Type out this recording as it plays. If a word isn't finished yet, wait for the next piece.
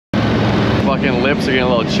Fucking lips are getting a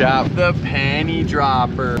little chapped. The penny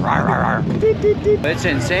dropper. Rawr, rawr, rawr. It's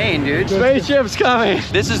insane, dude. Spaceship's coming.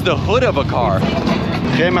 This is the hood of a car.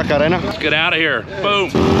 Okay, Macarena. Let's get out of here. Boom.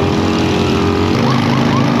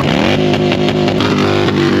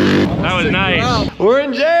 That was nice. We're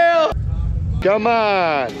in jail. Come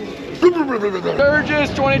on. Sturgis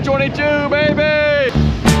 2022, baby.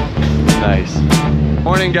 Nice.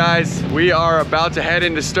 Morning, guys. We are about to head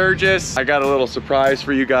into Sturgis. I got a little surprise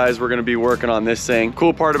for you guys. We're gonna be working on this thing.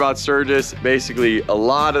 Cool part about Sturgis, basically a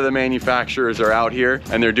lot of the manufacturers are out here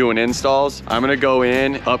and they're doing installs. I'm gonna go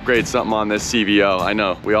in, upgrade something on this CVO. I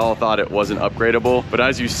know, we all thought it wasn't upgradable, but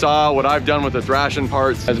as you saw, what I've done with the Thrashin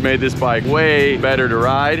parts has made this bike way better to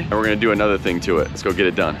ride, and we're gonna do another thing to it. Let's go get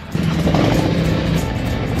it done.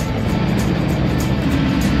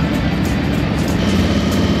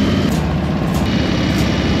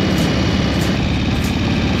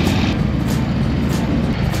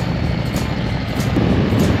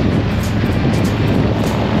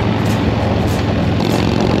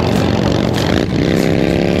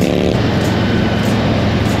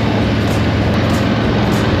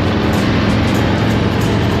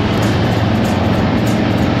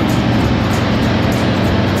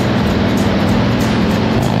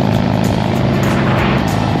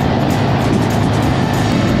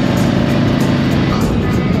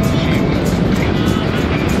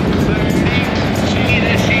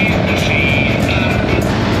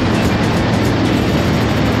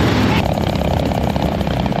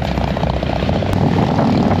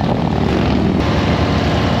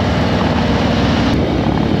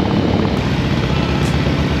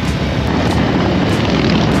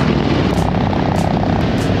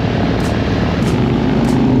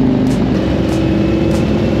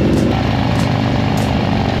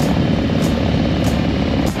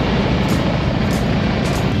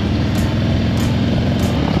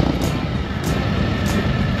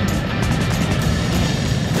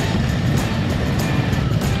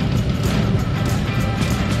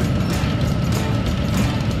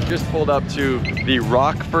 Just pulled up to the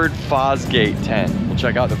Rockford Fosgate tent. We'll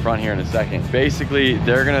check out the front here in a second. Basically,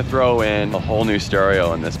 they're gonna throw in a whole new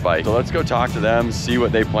stereo in this bike. So let's go talk to them, see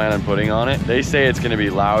what they plan on putting on it. They say it's gonna be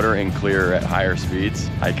louder and clearer at higher speeds.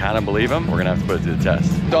 I kind of believe them. We're gonna have to put it to the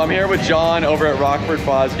test. So I'm here with John over at Rockford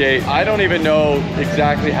Fosgate. I don't even know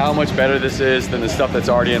exactly how much better this is than the stuff that's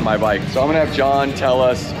already in my bike. So I'm gonna have John tell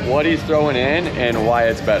us what he's throwing in and why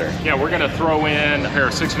it's better. Yeah, we're gonna throw in a pair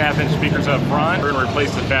of 6.5-inch speakers up front. We're gonna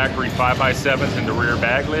replace the factory 5x7s into rear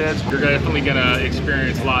bag lids. You're definitely gonna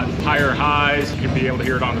experience a lot higher highs. You'll be able to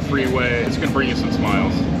hear it on the freeway. It's gonna bring you some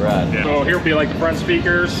smiles. Rad. Yeah. So here would be like the front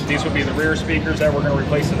speakers. These would be the rear speakers that we're gonna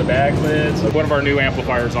replace in the bag lids. One of our new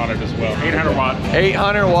amplifiers on it as well. 800 watt.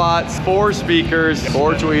 800 watts, 4 speakers,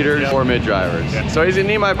 4 tweeters, 4 mid-drivers. Yeah. So he's gonna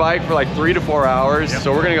need my bike for like 3 to 4 hours.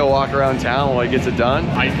 So we're gonna go walk around town while he gets it done.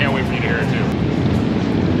 I can't wait for you to hear it too.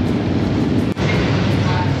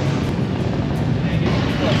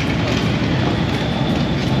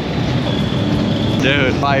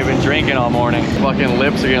 Dude, I've been drinking all morning. Fucking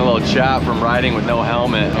lips are getting a little chapped from riding with no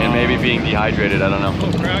helmet and maybe being dehydrated, I don't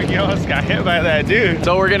know. Bro, you almost got hit by that dude.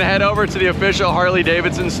 So we're gonna head over to the official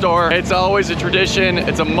Harley-Davidson store. It's always a tradition,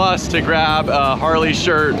 it's a must to grab a Harley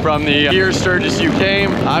shirt from the year Sturgis you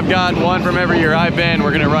came. I've got one from every year I've been.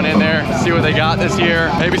 We're gonna run in there, see what they got this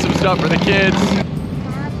year. Maybe some stuff for the kids.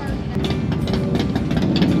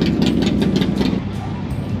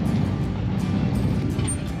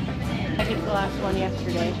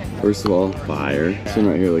 Yesterday. First of all, fire. This one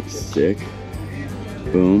right here looks sick.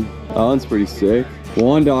 Boom. That one's pretty sick.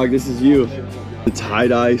 Juan dog, this is you. The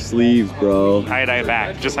tie-dye sleeves, bro. Tie-dye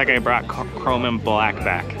back, just like I brought chrome and black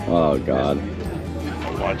back. Oh God.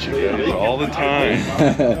 Watch you guys all the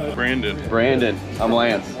time. Brandon. Brandon, I'm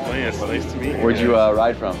Lance. Lance, nice to meet you. Where'd you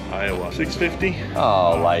ride from? Iowa. 650.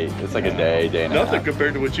 Oh, light. It's like a day and a half. Nothing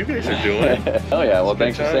compared to what you guys are doing. Oh yeah, well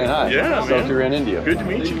thanks for saying hi. Yeah, So man. we ran into you. Good to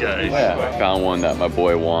meet you guys. Oh, yeah. I found one that my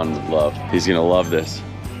boy Juan would love. He's gonna love this.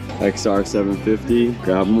 XR 750.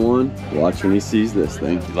 Grab him one. Watch when he sees this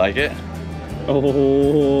thing. You like it?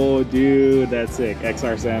 Oh, dude, that's sick.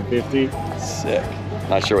 XR 750. Sick.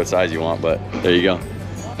 Not sure what size you want, but there you go.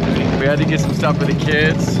 We had to get some stuff for the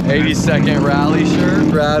kids. 82nd Rally shirt.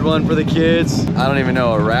 Grab one for the kids. I don't even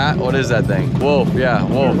know, a rat? What is that thing? Wolf, yeah,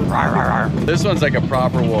 wolf. Rawr, rawr, rawr. This one's like a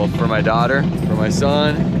proper wolf for my daughter, for my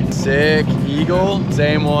son. Sick eagle.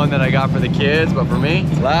 Same one that I got for the kids, but for me.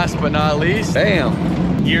 Last but not least,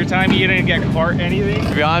 bam. You're telling me you didn't get Court anything?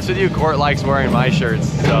 To be honest with you, Court likes wearing my shirts,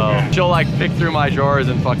 so she'll like pick through my drawers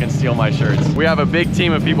and fucking steal my shirts. We have a big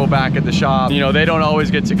team of people back at the shop. You know, they don't always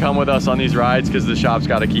get to come with us on these rides because the shop's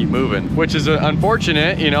got to keep moving, which is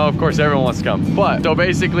unfortunate. You know, of course, everyone wants to come. But so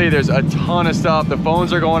basically, there's a ton of stuff. The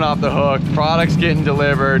phones are going off the hook. Products getting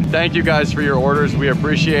delivered. Thank you guys for your orders. We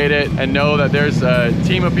appreciate it, and know that there's a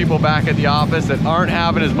team of people back at the office that aren't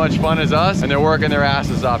having as much fun as us, and they're working their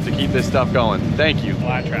asses off to keep this stuff going. Thank you.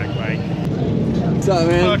 Flat track bike. What's up,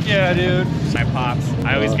 man? Fuck yeah, dude. My pops.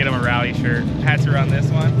 I always get him a rally shirt. Had to run this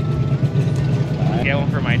one. Get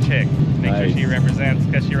one for my chick. Make sure she represents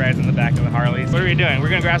because she rides in the back of the Harleys. What are we doing? We're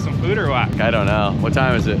gonna grab some food or what? I don't know. What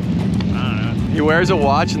time is it? I don't know. He wears a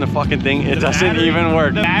watch and the fucking thing, it doesn't even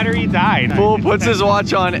work. The battery died. Fool puts his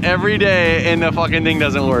watch on every day and the fucking thing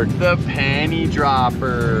doesn't work. The panty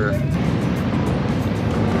dropper.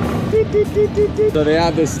 So they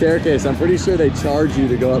have this staircase. I'm pretty sure they charge you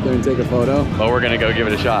to go up there and take a photo. But we're gonna go give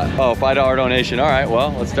it a shot. Oh, $5 donation. All right,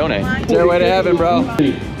 well, let's donate. Stairway to heaven, bro.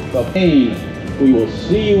 The pain. We will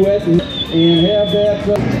see you at and have that.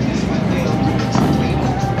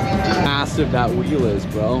 Massive that wheel is,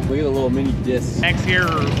 bro. Look at the little mini discs. Next year,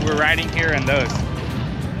 we're riding here in those.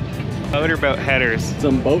 Motorboat headers.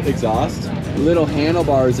 Some boat exhaust. Little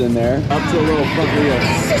handlebars in there. Up to a little front wheel.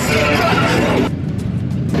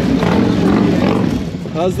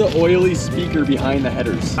 How's the oily speaker behind the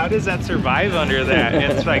headers? How does that survive under that?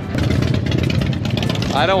 It's like...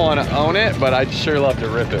 I don't want to own it, but I'd sure love to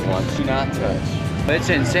rip it once. Do not touch. It's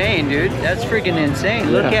insane, dude. That's freaking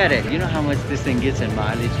insane. Look at it. You know how much this thing gets in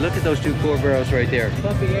mileage? Look at those two core barrels right there.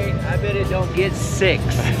 Puppy 8, I bet it don't get 6.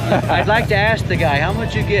 I'd like to ask the guy how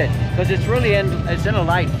much you get, because it's really it's in a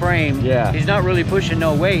light frame. Yeah. He's not really pushing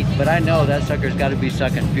no weight, but I know that sucker's got to be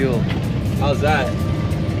sucking fuel. How's that?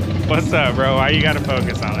 What's up, bro? Why you gotta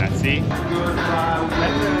focus on that? See?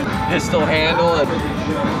 Pistol handle.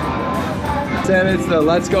 Said it's the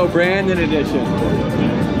Let's Go Brandon edition.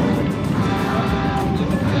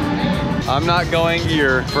 I'm not going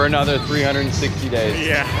gear for another 360 days.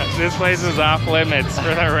 Yeah, this place is off limits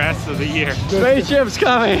for the rest of the year. Spaceship's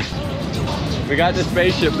coming. We got the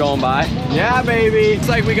spaceship going by. Yeah, baby. It's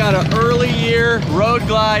like we got an early year Road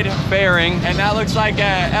Glide fairing, and that looks like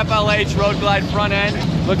a FLH Road Glide front end.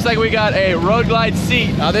 Looks like we got a Road Glide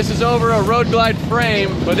seat. Now this is over a Road Glide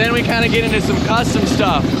frame, but then we kind of get into some custom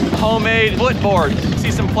stuff. Homemade footboard.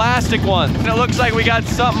 See some plastic ones. And it looks like we got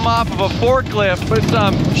something off of a forklift with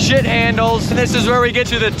some shit handles. And this is where we get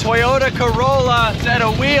to the Toyota Corolla set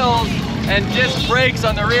of wheels and disc brakes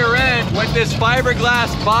on the rear end with this fiberglass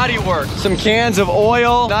bodywork. Some cans of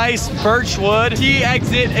oil, nice birch wood,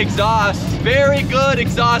 T-exit exhaust, very good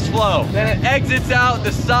exhaust flow. Then it exits out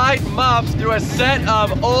the side muffs through a set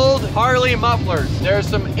of old Harley mufflers. There's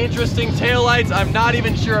some interesting taillights. I'm not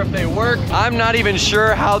even sure if they work. I'm not even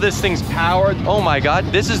sure how this thing's powered. Oh my God,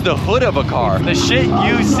 this is the hood of a car. The shit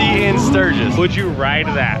you see in Sturgis. Would you ride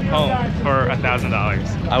that home for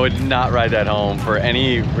 $1,000? I would not ride that home for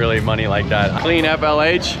any really money like that. Clean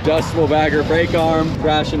FLH, adjustable bagger brake arm,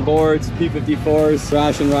 Thrashin boards, P54s,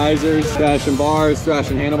 Thrashin risers, Thrashin bars,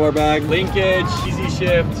 Thrashin handlebar bag, linkage, easy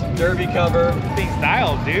shift, derby cover. Thing's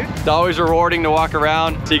dialed, dude. It's always rewarding to walk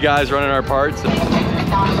around, see guys running our parts.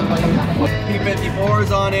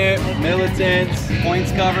 P54s on it, militants,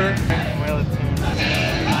 points cover.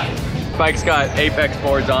 Bike's got Apex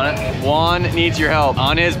boards on it. Juan needs your help.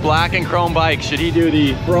 On his black and chrome bike, should he do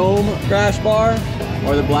the chrome crash bar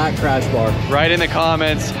or the black crash bar? Write in the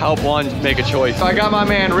comments, help Juan make a choice. So I got my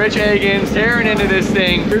man Rich Agins tearing into this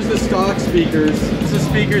thing. Here's the stock speakers. This is the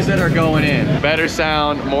speakers that are going in. Better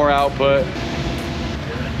sound, more output.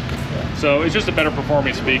 So it's just a better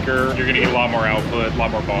performing speaker. You're gonna get a lot more output, a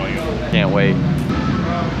lot more volume. Can't wait.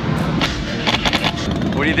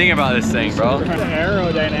 What do you think about this thing, bro? The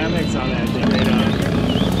aerodynamics on that thing right now.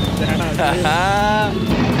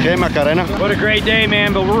 Okay, Macarena. What a great day,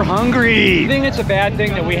 man, but we're hungry. You think it's a bad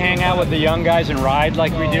thing that we hang out with the young guys and ride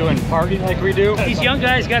like we do and party like we do? These young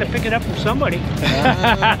guys got to pick it up from somebody.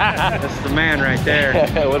 That's the man right there.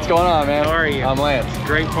 What's going on, man? How are you? I'm Lance.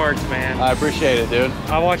 Great parts, man. I appreciate it, dude.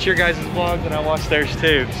 I watch your guys' vlogs and I watch theirs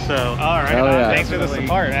too, so. All right, yeah. thanks for the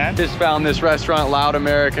support, man. Just found this restaurant, Loud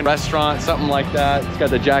American Restaurant, something like that. It's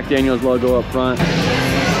got the Jack Daniels logo up front.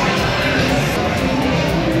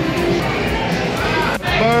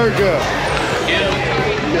 Burger.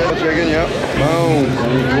 Chicken, yep. Boom.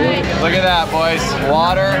 Look at that, boys.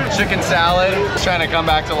 Water, chicken salad. It's trying to come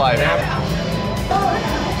back to life.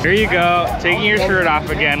 Here you go, taking your shirt off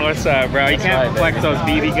again. What's up, bro? You can't flex those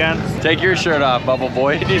BB guns. Take your shirt off, Bubble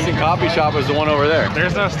Boy. Decent coffee shop is the one over there.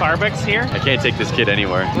 There's no Starbucks here? I can't take this kid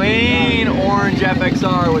anywhere. Clean orange orange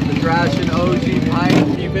FXR with the Thrashin OG pipe,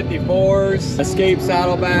 P54s, Escape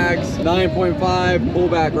saddlebags, 9.5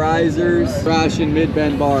 pullback risers, Thrashin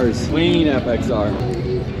mid-bend bars, clean FXR.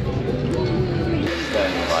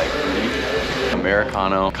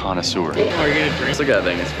 Americano connoisseur. What are you gonna drink? Look at that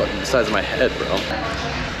thing, it's fucking the size of my head, bro.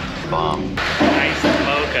 Bomb. Nice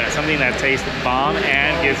mocha, something that tastes bomb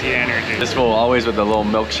and gives you energy. This will always with the little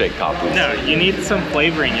milkshake top. No, you need some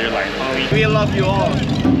flavor in your life, homie. We love you all.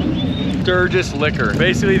 Sturgis liquor.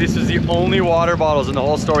 Basically, this is the only water bottles in the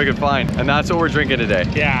whole store we could find, and that's what we're drinking today.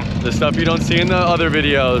 Yeah. The stuff you don't see in the other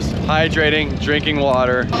videos. Hydrating, drinking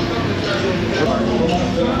water.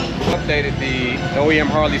 Updated the OEM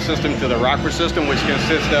Harley system to the rocker system, which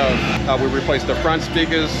consists of, we replaced the front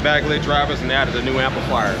speakers, bag lid drivers, and added a new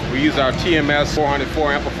amplifier. We use our TMS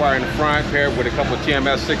 404 amplifier in the front, paired with a couple of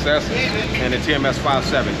TMS 6S and a TMS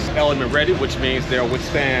 57s. Element ready, which means they'll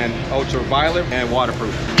withstand ultraviolet and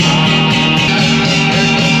waterproof.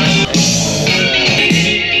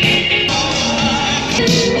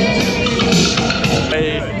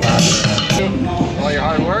 All your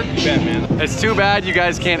hard work, you bet, man. It's too bad you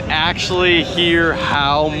guys can't actually hear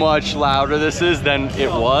how much louder this is than it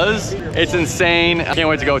was. It's insane. I can't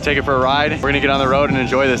wait to go take it for a ride. We're gonna get on the road and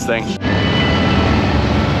enjoy this thing.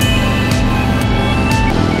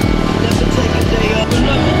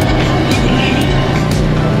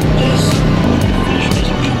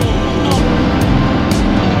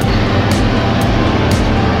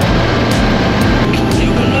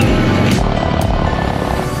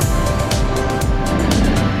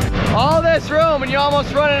 Room and you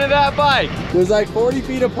almost run into that bike. There's like 40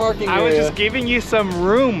 feet of parking area. I was just giving you some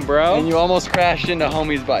room, bro. And you almost crashed into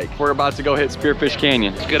homie's bike. We're about to go hit Spearfish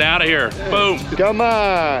Canyon. Let's get out of here. Boom. Come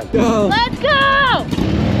on. Go. Let's go.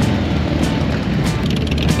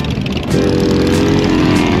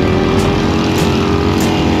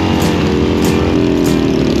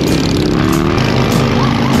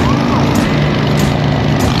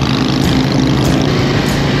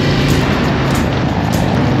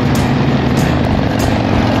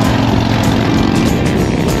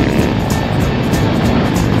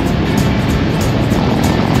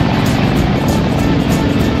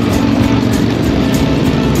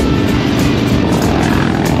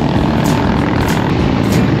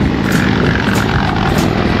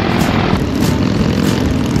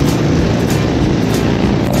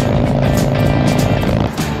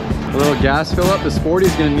 Gas fill up. The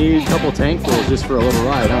Sporty's gonna need a couple tank fills just for a little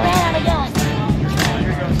ride, huh?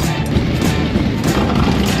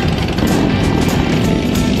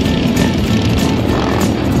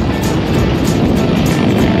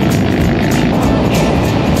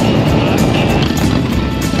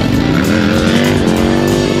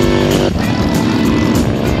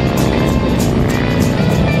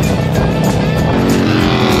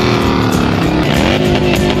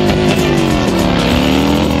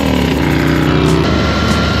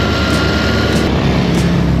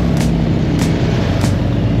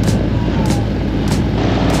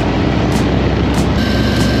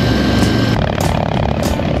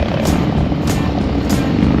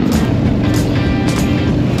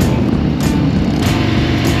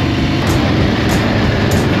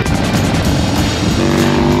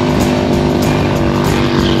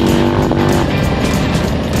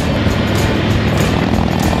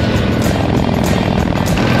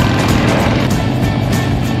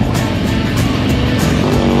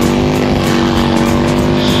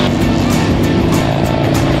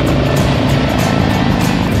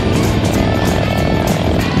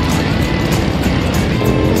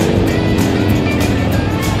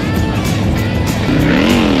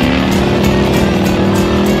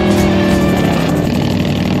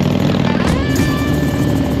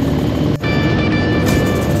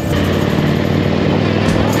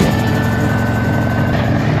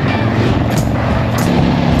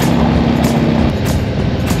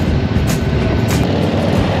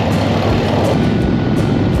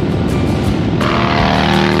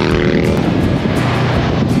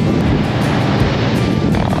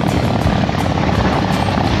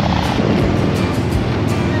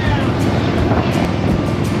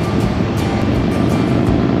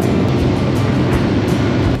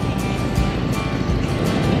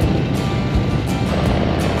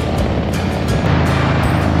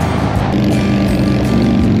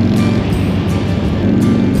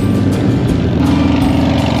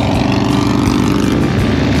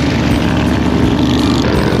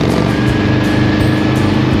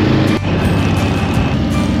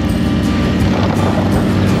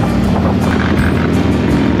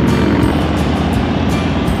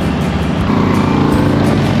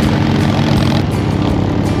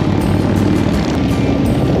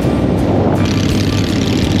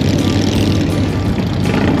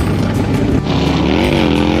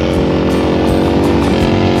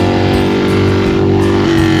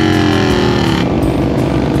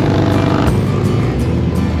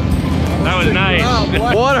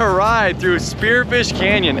 gonna ride through Spearfish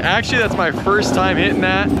Canyon. Actually, that's my first time hitting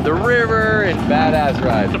that. The river and badass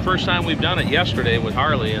ride. The first time we've done it yesterday with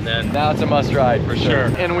Harley, and then now it's a must ride for sure.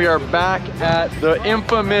 And we are back at the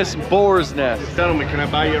infamous Boar's Nest. Gentlemen, can I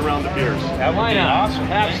buy you around the piers? why not? Awesome.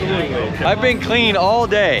 Absolutely. I've been clean all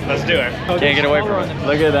day. Let's do it. Can't get away from it.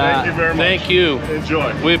 Look at that. Thank you very much. Thank you.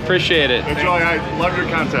 Enjoy. We appreciate it. Enjoy. I love your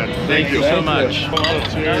content. Thank you so much.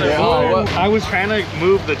 I was trying to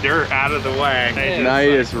move the dirt out of the way. Now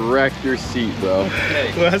you just wrecked your seat, bro.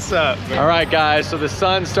 What's up? All right, guys, so the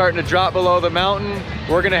sun's starting to drop below the mountain.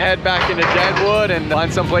 We're gonna head back into Deadwood and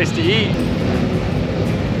find some place to eat.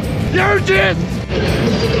 Sturgis!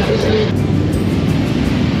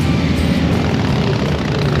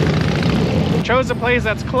 Chose a place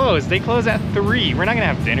that's closed. They close at 3. We're not gonna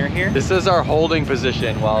have dinner here. This is our holding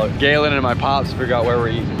position while Galen and my pops figure out where we're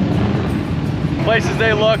eating. Places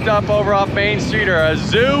they looked up over off Main Street are a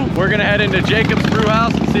zoo. We're gonna head into Jacob's Brew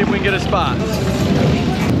House and see if we can get a spot.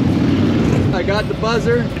 I got the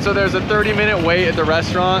buzzer. So there's a 30-minute wait at the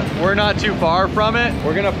restaurant. We're not too far from it.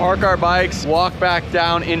 We're gonna park our bikes, walk back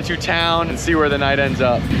down into town and see where the night ends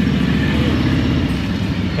up.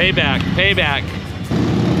 Payback, payback.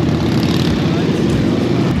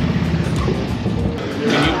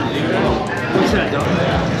 What's that, dog?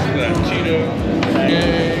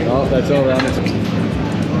 Oh, that's over on it.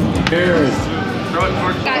 Cheers.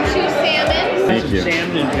 Got 2 salmon. Thank you.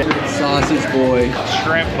 Sausage boy.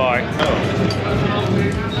 Shrimp boy.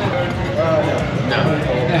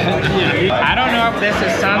 I don't know if this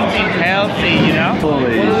is something healthy, you know?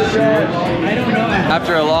 Holy shit. I don't know.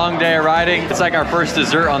 After a long day of riding, it's like our first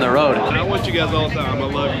dessert on the road. I want you guys all the time. I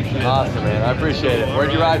love you. Awesome, man. I appreciate it.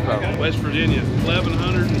 Where'd you ride from? West Virginia.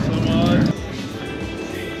 1100 and some odd.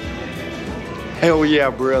 Hell yeah,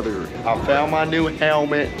 brother. I found my new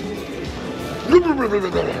helmet.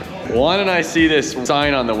 Juan and I see this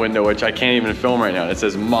sign on the window, which I can't even film right now. It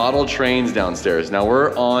says model trains downstairs. Now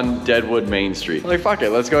we're on Deadwood Main Street. Like, fuck it,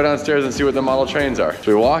 let's go downstairs and see what the model trains are.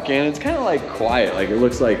 So we walk in, it's kind of like quiet, like it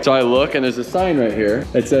looks like. So I look and there's a sign right here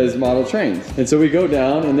that says model trains. And so we go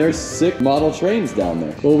down and there's 6 model trains down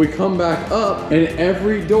there. Well, we come back up and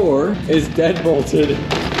every door is deadbolted.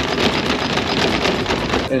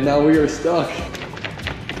 And now we are stuck.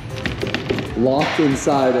 Locked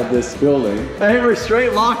inside of this building. Hey, we're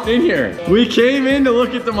straight locked in here. We came in to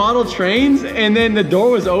look at the model trains and then the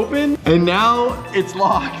door was open and now it's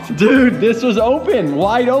locked. Dude, this was open,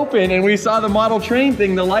 wide open, and we saw the model train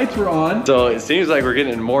thing, the lights were on. So it seems like we're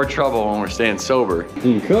getting in more trouble when we're staying sober.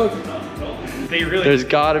 You can cook. There's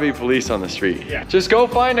gotta be police on the street. Yeah. Just go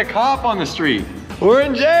find a cop on the street. We're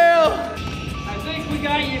in jail. We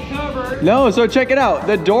got you covered. No, so check it out.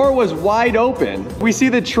 The door was wide open. We see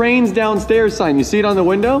the trains downstairs sign. You see it on the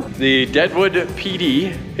window? The Deadwood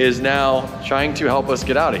PD is now trying to help us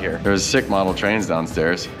get out of here. There's 6 model trains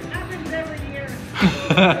downstairs. Happens every year.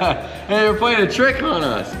 Hey, you're playing a trick on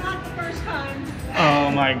us. Not the first time.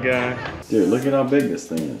 Oh my god. Dude, look at how big this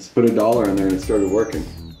thing is. Put $1 in there and it started working.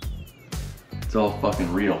 It's all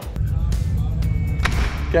fucking real.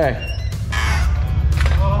 Okay.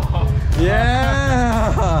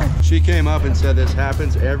 Yeah! She came up and said this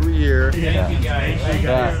happens every year. Thank you guys.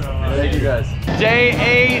 Thank you guys. Day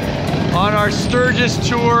 8 on our Sturgis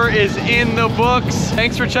tour is in the books.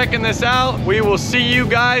 Thanks for checking this out. We will see you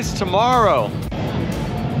guys tomorrow.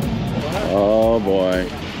 Oh boy.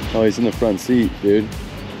 Oh, he's in the front seat, dude.